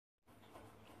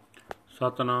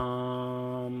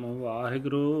ਸਤਨਾਮ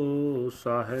ਵਾਹਿਗੁਰੂ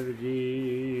ਸਾਹਿਬ ਜੀ।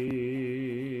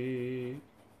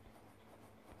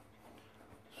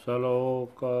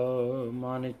 ਸ਼ਲੋਕ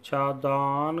ਮਨ ਇੱਛਾ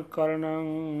ਦਾਨ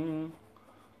ਕਰਨੰ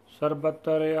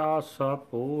ਸਰਬਤਰ ਆਸਾ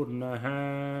ਪੂਰਨ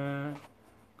ਹੈ।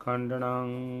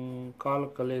 ਖੰਡਨੰ ਕਲ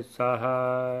ਕਲੇਸ਼ਹ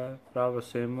ਪ੍ਰਭ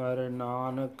ਸਿਮਰ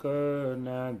ਨਾਨਕ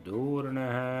ਨੈ ਦੂਰਨ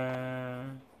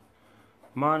ਹੈ।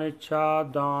 ਮਨ ਇੱਛਾ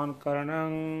ਦਾਨ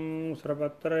ਕਰਨੰ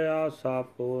ਸਰਬਤਰ ਆਸਾ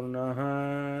ਪੂਰਨ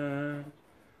ਹੈ।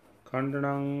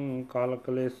 ਖੰਡਨੰ ਕਲ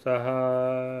ਕਲੇਸ਼ਹ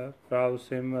ਪ੍ਰਭ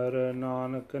ਸਿਮਰ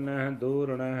ਨਾਨਕ ਨਹਿ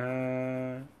ਦੂਰਨ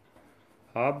ਹੈ।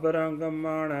 ਹਬ ਰੰਗ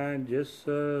ਮਾਣੈ ਜਿਸ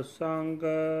ਸੰਗ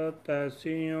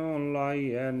ਤੈਸੀਓ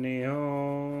ਲਾਈਐ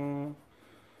ਨਿਹੋ।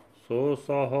 ਸੋ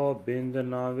ਸਹੁ ਬਿੰਦ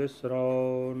ਨਾ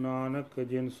ਵਿਸਰੋ ਨਾਨਕ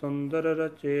ਜਿਨ ਸੁੰਦਰ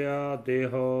ਰਚਿਆ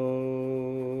ਦੇਹੋ।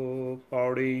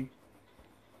 ਪੌੜੀ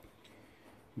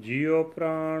ਜਿਉ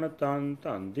ਪ੍ਰਾਣ ਤਨ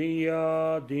ਧਨ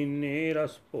ਦੀਆ ਦੀਨੇ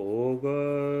ਰਸ ਭੋਗ।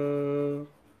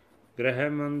 ਗ੍ਰਹਿ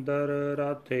ਮੰਦਰ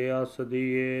ਰਥ ਅਸ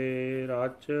ਦੀਏ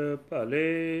ਰਚ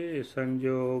ਭਲੇ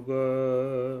ਸੰਜੋਗ।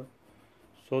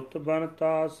 ਸੁਤ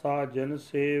ਬਨਤਾ ਸਾਜਨ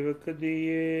ਸੇਵਕ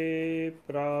ਦੀਏ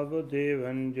ਪ੍ਰਭ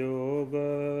ਦੇਵਨ ਜੋਗ।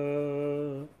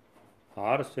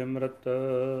 ਹਰ ਸਿਮਰਤ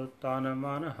ਤਨ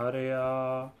ਮਨ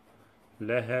ਹਰਿਆ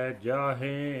ਲਹਿ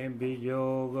ਜਾਹੇ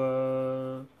ਬਿਜੋਗ।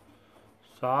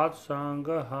 ਸਾਧ ਸੰਗ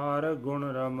ਹਰ ਗੁਣ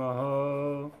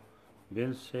ਰਮਹੁ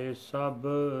ਬਿਨਸੇ ਸਭ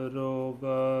ਰੋਗ।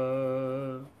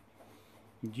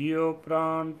 ਜਿਉ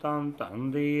ਪ੍ਰਾਨ ਤਨ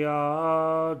ਧਨ ਦੀਆ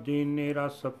ਦੀਨੇ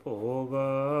ਰਸ ਭੋਗ।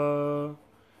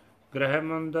 ਗ੍ਰਹਿ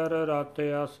ਮੰਦਰ ਰਥ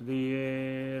ਅਸ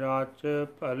ਦੀਏ ਰਚ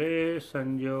ਭਲੇ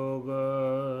ਸੰਜੋਗ।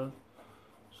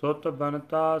 ਸੁਤ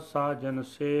ਬਨਤਾ ਸਾਜਨ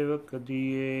ਸੇਵਕ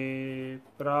ਦੀਏ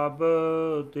ਪ੍ਰਭ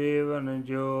ਦੇਵਨ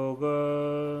ਜੋਗ।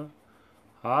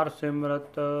 ਹਰ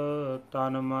ਸਿਮਰਤ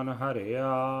ਤਨ ਮਨ ਹਰਿਆ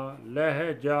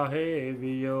ਲਹਿ ਜਾਹੇ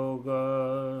ਵਿਯੋਗ।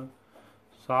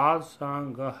 ਸਾਧ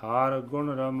ਸੰਗ ਹਰ ਗੁਣ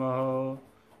ਰਮਹੁ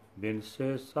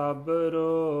ਬਿਨਸੇ ਸਭ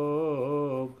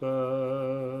ਰੋਗ।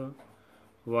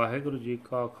 ਵਾਹਿਗੁਰੂ ਜੀ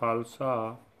ਕਾ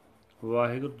ਖਾਲਸਾ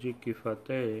ਵਾਹਿਗੁਰੂ ਜੀ ਕੀ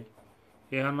ਫਤਿਹ।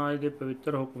 ਇਹ ਹਨ ਅੱਜ ਦੇ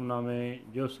ਪਵਿੱਤਰ ਹੁਕਮਨਾਮੇ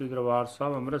ਜੋ ਸ੍ਰੀ ਦਰਬਾਰ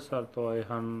ਸਾਹਿਬ ਅੰਮ੍ਰਿਤਸਰ ਤੋਂ ਆਏ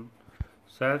ਹਨ।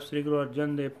 ਸਾਹਿਬ ਸ੍ਰੀ ਗੁਰੂ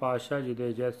ਅਰਜਨ ਦੇਵ ਪਾਤਸ਼ਾਹ ਜੀ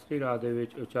ਦੇ ਜੈ ਸ੍ਰੀ ਰਾਗ ਦੇ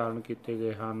ਵਿੱਚ ਉਚਾਰਨ ਕੀਤੇ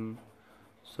ਗਏ ਹਨ।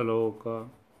 ਸ਼ਲੋਕ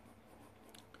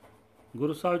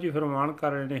ਗੁਰੂ ਸਾਹਿਬ ਜੀ ਫਰਮਾਨ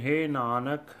ਕਰ ਰਹੇ ਨੇ, ਹੇ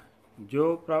ਨਾਨਕ,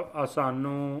 ਜੋ ਪ੍ਰਭ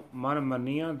ਸਾਨੂੰ ਮਨ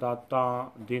ਮੰਨੀਆਂ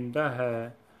ਦਾਤਾਂ ਦਿੰਦਾ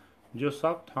ਹੈ, ਜੋ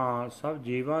ਸਭ ਥਾਂ ਸਭ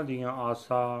ਜੀਵਾਂ ਦੀਆਂ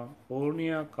ਆਸਾਂ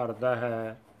ਪੂਰਨੀਆਂ ਕਰਦਾ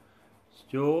ਹੈ,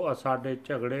 ਜੋ ਸਾਡੇ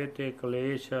ਝਗੜੇ ਤੇ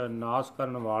ਕਲੇਸ਼ ਨਾਸ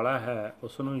ਕਰਨ ਵਾਲਾ ਹੈ,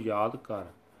 ਉਸ ਨੂੰ ਯਾਦ ਕਰ,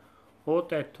 ਉਹ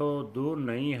ਤੈਥੋਂ ਦੂਰ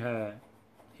ਨਹੀਂ ਹੈ।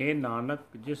 ਹੇ ਨਾਨਕ,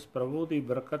 ਜਿਸ ਪ੍ਰਭੂ ਦੀ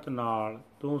ਬਰਕਤ ਨਾਲ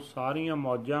ਤੂੰ ਸਾਰੀਆਂ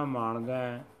ਮੌਜਾਂ ਮਾਣਦਾ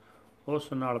ਹੈ,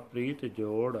 ਉਸ ਨਾਲ ਪ੍ਰੀਤ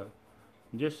ਜੋੜ।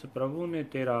 ਜਿਸ ਪ੍ਰਭੂ ਨੇ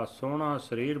ਤੇਰਾ ਸੋਹਣਾ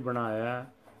ਸਰੀਰ ਬਣਾਇਆ,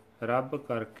 ਰੱਬ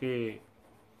ਕਰਕੇ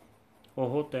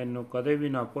ਉਹ ਤੈਨੂੰ ਕਦੇ ਵੀ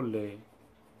ਨਾ ਭੁੱਲੇ।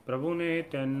 ਪ੍ਰਭੂ ਨੇ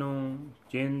ਤੈਨੂੰ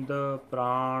ਜਿੰਦ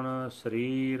ਪ੍ਰਾਣ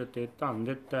ਸਰੀਰ ਤੇ ਧਨ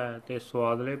ਦਿੱਤਾ ਤੇ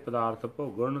ਸੁਆਦਲੇ ਪਦਾਰਥ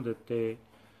ਭੋਗਣ ਨੂੰ ਦਿੱਤੇ।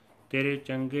 ਤੇਰੇ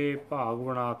ਚੰਗੇ ਭਾਗ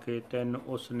ਬਣਾ ਕੇ ਤੈਨੂੰ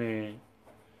ਉਸਨੇ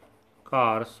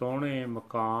ਘਰ ਸੋਹਣੇ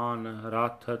ਮਕਾਨ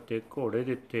ਰੱਥ ਤੇ ਘੋੜੇ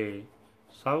ਦਿੱਤੇ।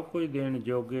 ਸਭ ਕੁਝ ਦੇਣ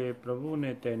ਜੋਗੇ ਪ੍ਰਭੂ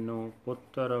ਨੇ ਤੈਨੂੰ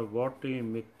ਪੁੱਤਰ ਵਹੁਟੀ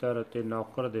ਮਿੱਤਰ ਤੇ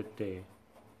ਨੌਕਰ ਦਿੱਤੇ।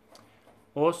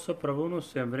 ਉਸ ਪ੍ਰਭੂ ਨੂੰ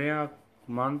ਸਿਮਰਿਆ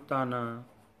ਮਨ ਤਨ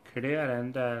ਖਿੜਿਆ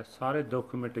ਰਹਿੰਦਾ ਹੈ, ਸਾਰੇ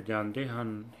ਦੁੱਖ ਮਿਟ ਜਾਂਦੇ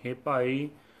ਹਨ। ਹੇ ਭਾਈ,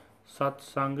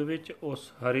 ਸਤਸੰਗ ਵਿੱਚ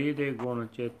ਉਸ ਹਰੀ ਦੇ ਗੁਣ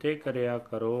ਚੇਤੇ ਕਰਿਆ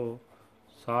ਕਰੋ,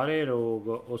 ਸਾਰੇ ਰੋਗ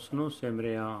ਉਸ ਨੂੰ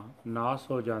ਸਿਮਰਿਆ ਨਾਸ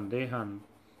ਹੋ ਜਾਂਦੇ ਹਨ।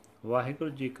 ਵਾਹਿਗੁਰੂ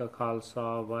ਜੀ ਕਾ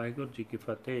ਖਾਲਸਾ ਵਾਹਿਗੁਰੂ ਜੀ ਕੀ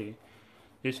ਫਤਿਹ।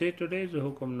 This is today's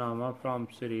Hukamnama from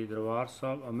Sri Darbar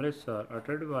Sahib Amritsar,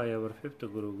 uttered by our fifth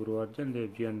Guru, Guru Arjan Dev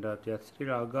Ji under Jayasri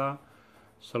Raga.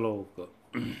 Slok.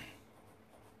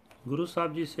 Guru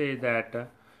Sahib Ji say that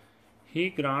He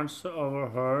grants our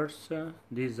hearts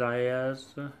desires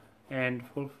and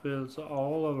fulfills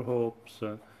all our hopes.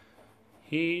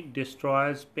 He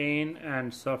destroys pain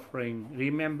and suffering.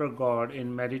 Remember God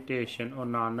in meditation, O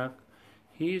Nanak.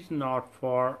 He is not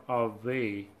far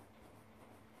away.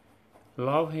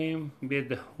 Love Him with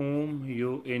whom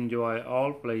you enjoy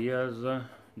all pleasures.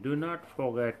 Do not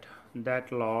forget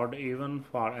that Lord even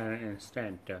for an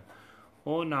instant.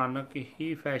 O Nanak, He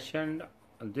fashioned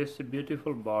this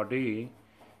beautiful body.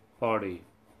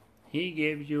 He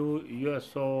gave you your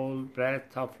soul,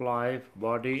 breath of life,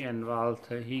 body and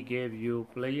wealth. He gave you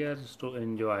pleasures to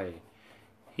enjoy.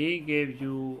 He gave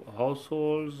you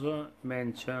households,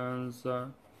 mansions,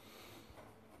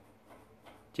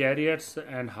 chariots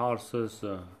and horses.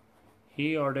 He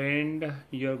ordained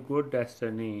your good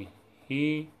destiny.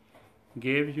 He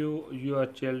gave you your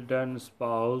children,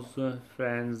 spouse,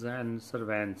 friends and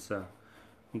servants.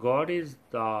 God is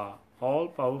the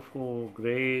all-powerful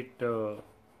great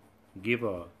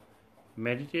giver.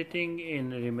 Meditating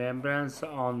in remembrance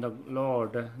on the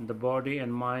Lord, the body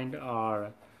and mind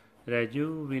are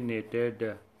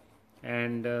rejuvenated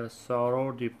and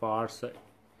sorrow departs.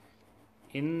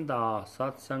 In the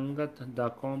Satsangat, the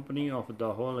company of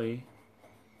the holy,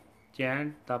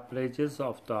 chant the praises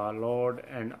of the Lord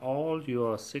and all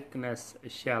your sickness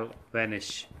shall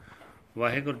vanish.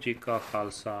 Waheguru ji ਕਾ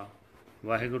ਖਾਲਸਾ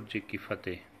ਵਾਹਿਗੁਰੂ ਜੀ ਕੀ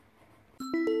ਫਤਿਹ।